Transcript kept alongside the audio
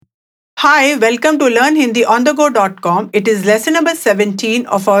Hi, welcome to LearnHindiOnTheGo.com. It is lesson number 17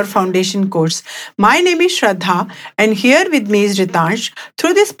 of our foundation course. My name is Shraddha and here with me is Ritansh.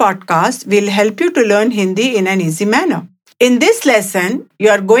 Through this podcast, we'll help you to learn Hindi in an easy manner. In this lesson, you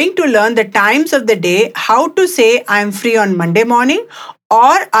are going to learn the times of the day, how to say I am free on Monday morning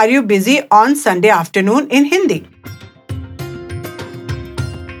or are you busy on Sunday afternoon in Hindi.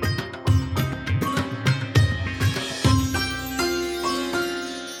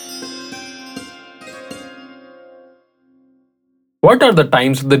 What are the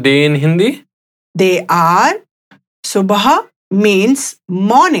times of the day in Hindi? They are Subah means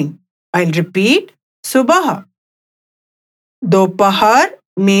morning. I'll repeat Subah. Dopahar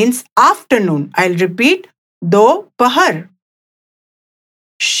means afternoon. I'll repeat Dopahar.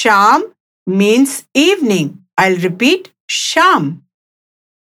 Sham means evening. I'll repeat Sham.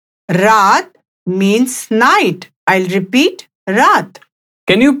 Raat means night. I'll repeat Raat.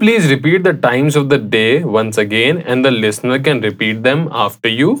 Can you please repeat the times of the day once again and the listener can repeat them after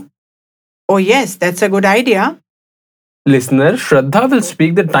you? Oh yes, that's a good idea. Listener, Shraddha will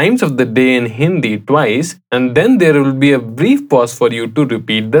speak the times of the day in Hindi twice and then there will be a brief pause for you to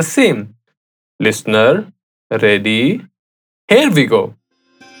repeat the same. Listener, ready? Here we go.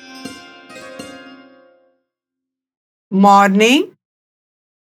 Morning,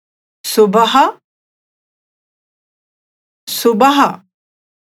 Subah, Subah.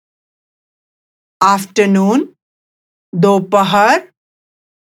 Afternoon, Dopahar,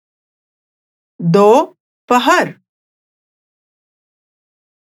 Dopahar.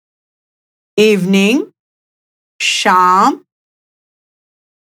 Evening, Sham,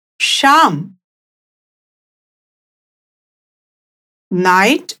 Sham.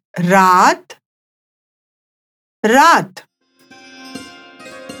 Night, Raat, Raat.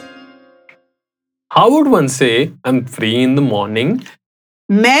 How would one say I'm free in the morning?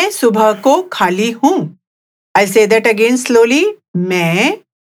 मैं सुबह को खाली हूं. I'll say that again slowly. मैं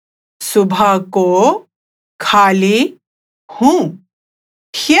सुबह को खाली हूं.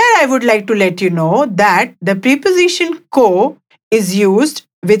 Here I would like to let you know that the preposition ko is used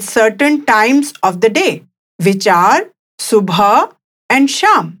with certain times of the day, which are subha and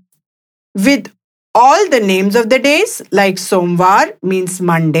sham. With all the names of the days like Somvar means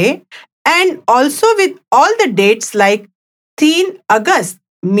Monday and also with all the dates like 3 August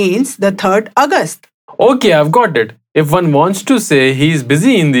means the 3rd August. Okay, I've got it. If one wants to say he is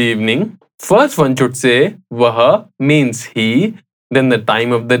busy in the evening, first one should say Vah means he, then the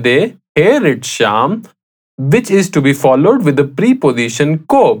time of the day. Here it's Sham, which is to be followed with the preposition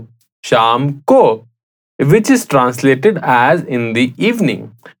ko, Sham ko, which is translated as in the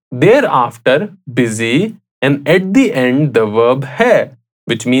evening. Thereafter, busy, and at the end the verb hai,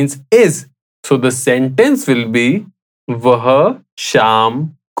 which means is. So the sentence will be Vah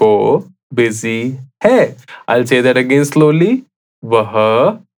Sham ko busy hai. I'll say that again slowly.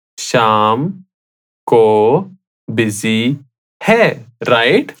 Vah Sham ko busy hai.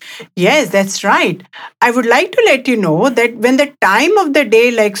 Right? Yes, that's right. I would like to let you know that when the time of the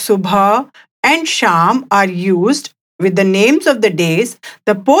day like Subha and Sham are used with the names of the days,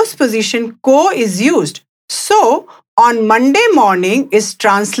 the postposition ko is used. So, on Monday morning is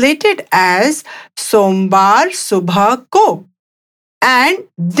translated as Sombar Subha ko. And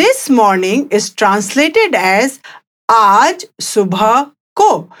this morning is translated as Aaj Subha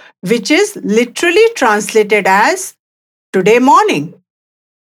ko, which is literally translated as today morning.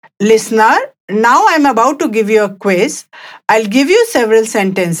 Listener, now I'm about to give you a quiz. I'll give you several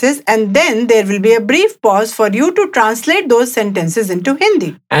sentences and then there will be a brief pause for you to translate those sentences into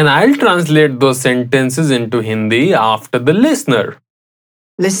Hindi. And I'll translate those sentences into Hindi after the listener.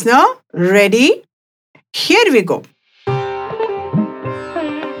 Listener, ready? Here we go.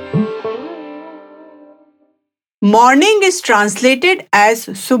 Morning is translated as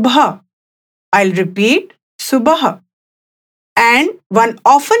Subha. I'll repeat Subha. And one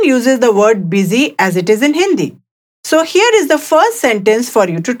often uses the word busy as it is in Hindi. So here is the first sentence for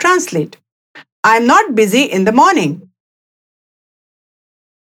you to translate. I'm not busy in the morning.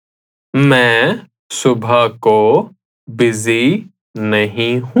 मैं सुबह को busy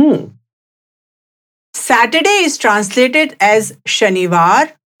नहीं हूँ. Saturday is translated as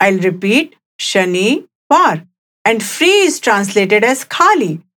Shanivar. I'll repeat Shanivar. And free is translated as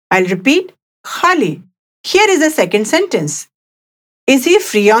Khali. I'll repeat Khali. Here is the second sentence. Is he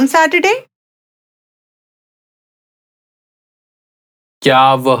free on Saturday?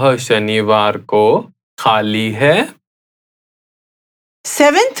 क्या वह शनिवार को खाली है?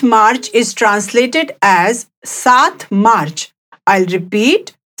 7th March is translated as Saath March. I'll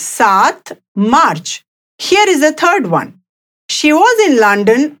repeat Saath March. Here is the third one. She was in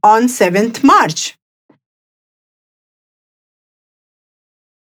London on 7th March.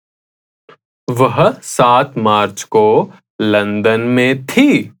 वह 7 मार्च को London में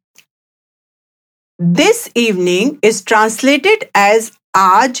थी. This evening is translated as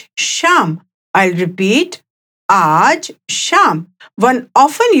Aaj Sham. I'll repeat, Aaj Sham. One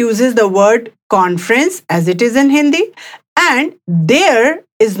often uses the word conference as it is in Hindi, and there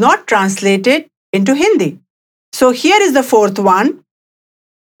is not translated into Hindi. So here is the fourth one.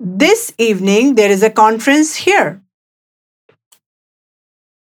 This evening there is a conference here.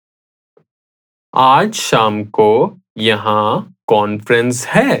 आज शाम को यहाँ conference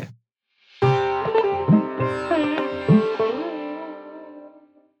है.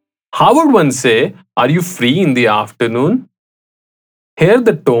 How would one say, are you free in the afternoon? Here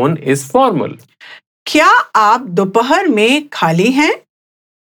the tone is formal. क्या आप दोपहर में खाली हैं?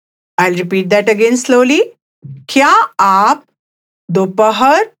 I'll repeat that again slowly. क्या आप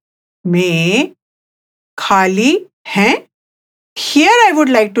दोपहर में खाली हैं? Here I would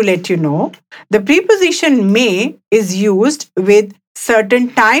like to let you know the preposition may is used with certain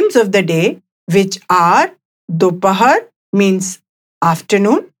times of the day, which are dopahar means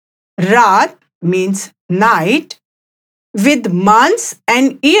afternoon, raat means night, with months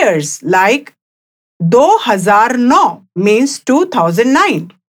and years like 2009 means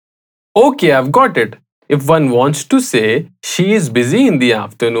 2009. Okay, I've got it. If one wants to say she is busy in the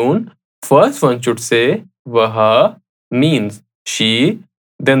afternoon, first one should say वह means she,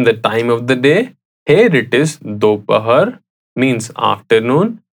 then the time of the day. Here it is dopahar means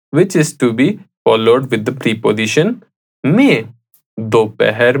afternoon, which is to be followed with the preposition mein.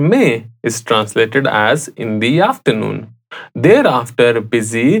 Dopahar mein is translated as in the afternoon. Thereafter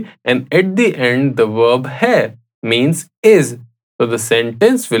busy, and at the end the verb hai means is. So the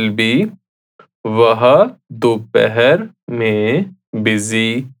sentence will be वह दोपहर में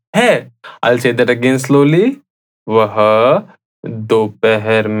busy है. I'll say that again slowly. वह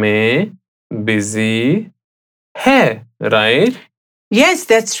दोपहर में busy है. Right? Yes,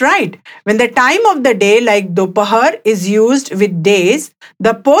 that's right. When the time of the day like dopahar is used with days,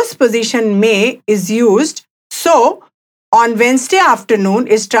 the postposition may is used. So, on Wednesday afternoon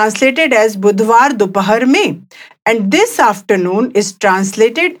is translated as Budhwar dopahar mein, and this afternoon is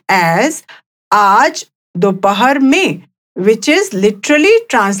translated as Aaj dopahar mein, which is literally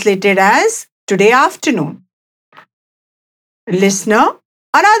translated as today afternoon. Listener,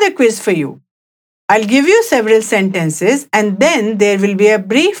 another quiz for you. I'll give you several sentences and then there will be a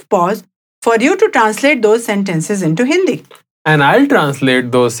brief pause for you to translate those sentences into Hindi. And I'll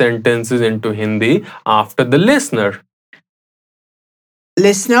translate those sentences into Hindi after the listener.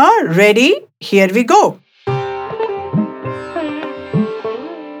 Listener, ready? Here we go.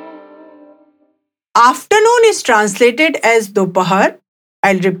 Afternoon is translated as dopahar.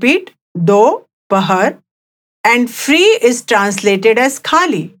 I'll repeat, dopahar. And free is translated as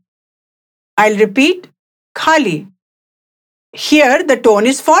khali. I'll repeat, khali. Here the tone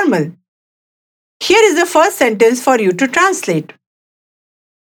is formal. Here is the first sentence for you to translate.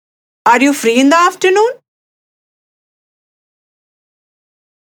 Are you free in the afternoon?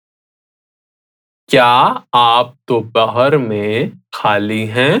 क्या आप दोपहर में खाली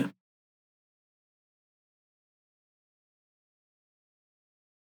हैं?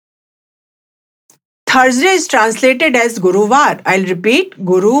 Thursday is translated as Guruvar. I'll repeat,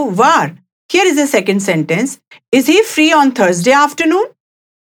 Guruvar. Here is the second sentence. Is he free on Thursday afternoon?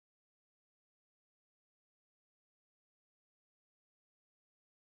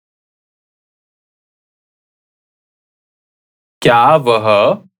 क्या वह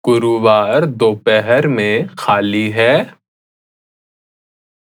गुरुवार दोपहर में खाली है?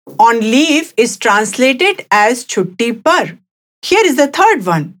 On leave is translated as chutti par. Here is the third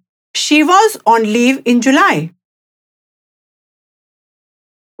one. She was on leave in July.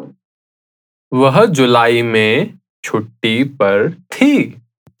 वह जुलाई में छुट्टी पर थी.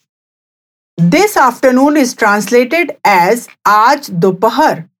 This afternoon is translated as Aaj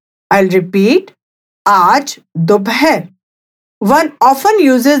Dopahar. I'll repeat, Aaj Dophar. One often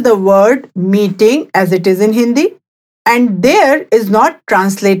uses the word meeting as it is in Hindi, and there is not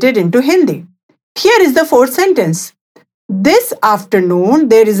translated into Hindi. Here is the fourth sentence. This afternoon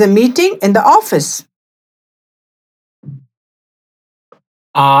there is a meeting in the office.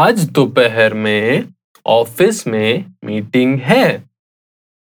 आज दोपहर में office में meeting है.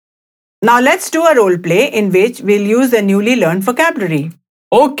 Now let's do a role play in which we'll use the newly learned vocabulary.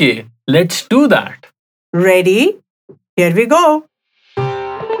 Okay, let's do that. Ready? Here we go.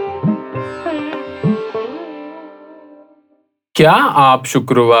 क्या आप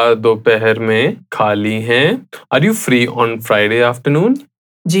शुक्रवार दोपहर में खाली हैं? Are you free on Friday afternoon?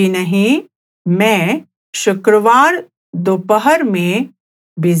 जी नहीं, मैं शुक्रवार दोपहर में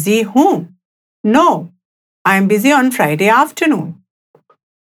बिजी हूँ. No, I am busy on Friday afternoon.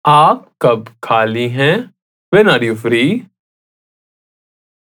 आप कब खाली हैं? When are you free?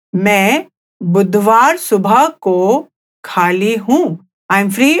 मैं बुधवार सुबह को खाली हूँ. I am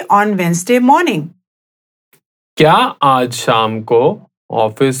free on Wednesday morning. क्या आज शाम को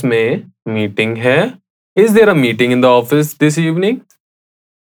ऑफिस में मीटिंग है? Is there a meeting in the office this evening?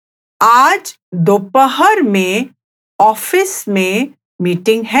 आज दोपहर में ऑफिस में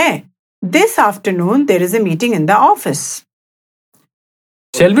मीटिंग है. This afternoon there is a meeting in the office.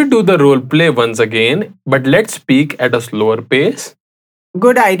 Shall we do the role play once again, but let's speak at a slower pace?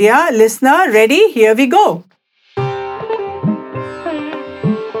 Good idea. Listener, ready? Here we go.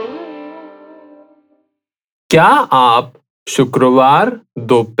 क्या आप शुक्रवार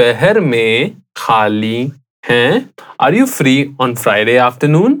दोपहर में खाली हैं? Are you free on Friday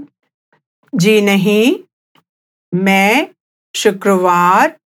afternoon? जी नहीं, मैं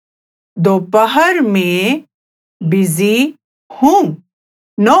शुक्रवार दोपहर में बिजी हूँ.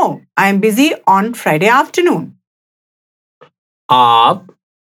 No, I am busy on Friday afternoon. आप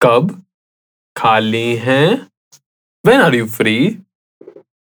कब खाली हैं? When are you free?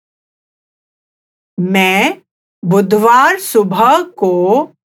 मैं बुधवार सुबह को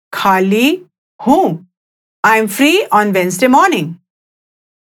खाली हूँ. I am free on Wednesday morning.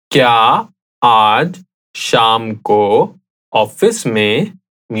 क्या आज शाम को ऑफिस में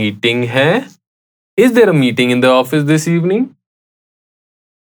मीटिंग है? Is there a meeting in the office this evening?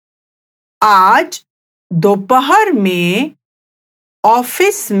 आज दोपहर में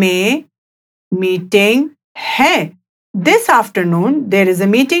ऑफिस में मीटिंग है. This afternoon there is a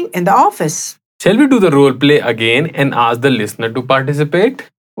meeting in the office. Shall we do the role play again and ask the listener to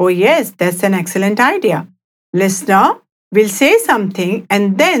participate? Oh yes, that's an excellent idea. Listener will say something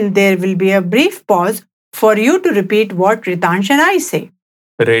and then there will be a brief pause for you to repeat what Ritansh and I say.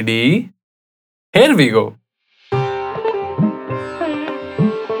 Ready? Here we go.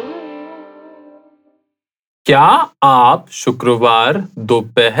 क्या आप शुक्रवार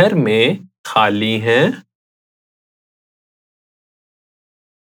दोपहर में खाली हैं?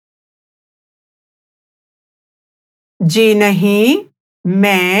 जी नहीं,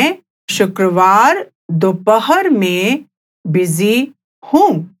 मैं शुक्रवार दोपहर में बिजी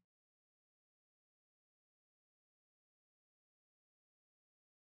हूँ.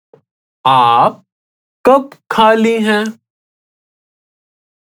 आप कब खाली हैं?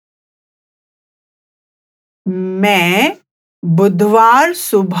 मैं बुधवार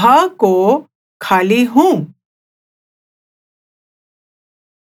सुबह को खाली हूँ.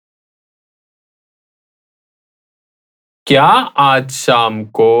 क्या आज शाम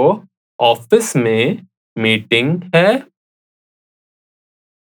को ऑफिस में मीटिंग है?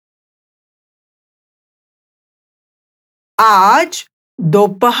 आज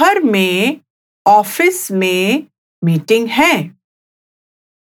दोपहर में ऑफिस में मीटिंग है.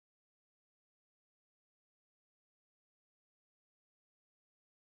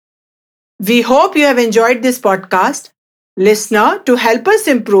 We hope you have enjoyed this podcast. Listener, to help us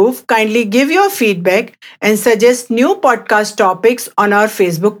improve, kindly give your feedback and suggest new podcast topics on our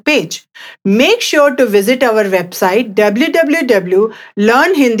Facebook page. Make sure to visit our website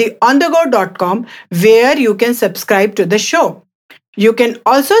www.learnhindiondego.com where you can subscribe to the show. You can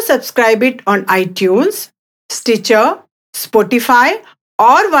also subscribe it on iTunes, Stitcher, Spotify,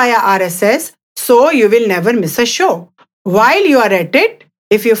 or via RSS so you will never miss a show. While you are at it,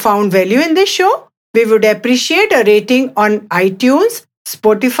 if you found value in this show, we would appreciate a rating on iTunes,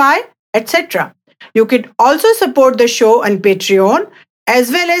 Spotify, etc. You can also support the show on Patreon as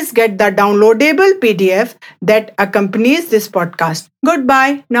well as get the downloadable PDF that accompanies this podcast.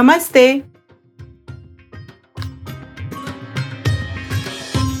 Goodbye. Namaste.